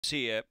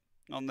Here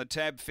on the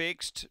tab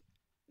fixed,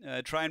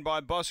 trained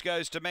by Bosco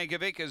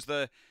Stamenkovic as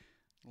the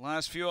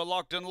last few are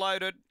locked and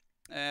loaded.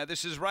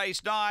 This is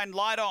race 9,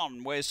 light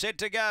on, we're set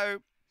to go.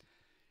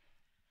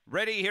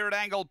 Ready here at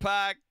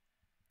Angle-Park.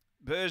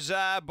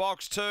 Burzar,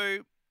 box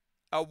 2.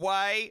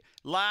 Away,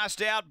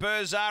 last out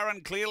Burzar,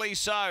 and clearly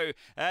so.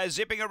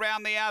 Zipping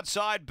around the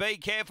outside, Be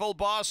Careful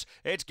Boss.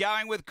 It's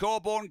going with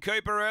Corborn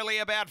Cooper early,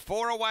 about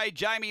 4 away,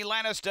 Jamie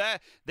Lannister.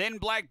 Then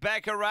Black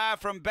Baccarat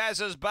from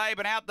Baz's Babe,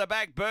 and out the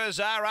back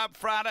Burzar up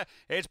front.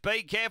 It's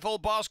Be Careful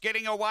Boss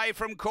getting away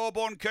from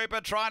Corborn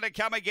Cooper, trying to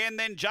come again.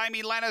 Then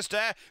Jamie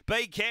Lannister.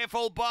 Be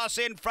Careful Boss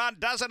in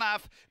front, does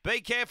enough. Be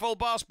Careful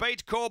Boss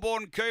beats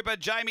Corborn Cooper,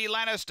 Jamie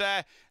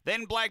Lannister.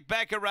 Then Black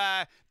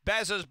Baccarat.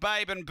 Baz's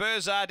Babe and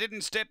Burzar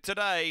didn't step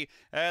today.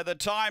 The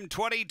time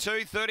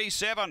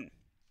 22:37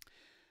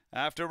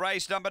 after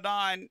race number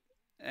 9.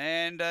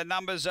 And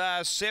numbers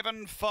are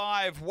 7,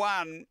 5,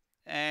 1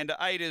 and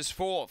 8 is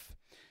 4th.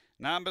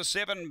 Number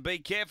 7, Be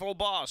Careful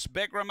Boss.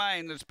 Beck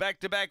Remain, that's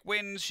back-to-back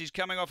wins. She's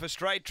coming off a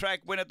straight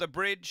track win at the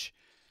bridge.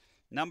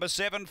 Number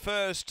 7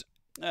 first.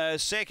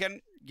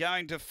 Second,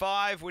 going to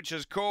 5, which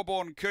is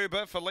Corborn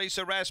Cooper for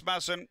Lisa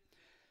Rasmussen.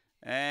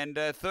 And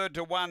third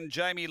to 1,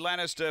 Jamie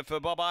Lannister for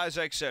Bob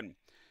Isaacson.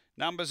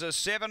 Numbers are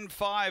 7,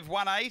 5,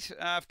 1, 8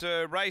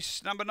 after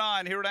race number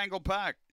 9 here at Angle-Park.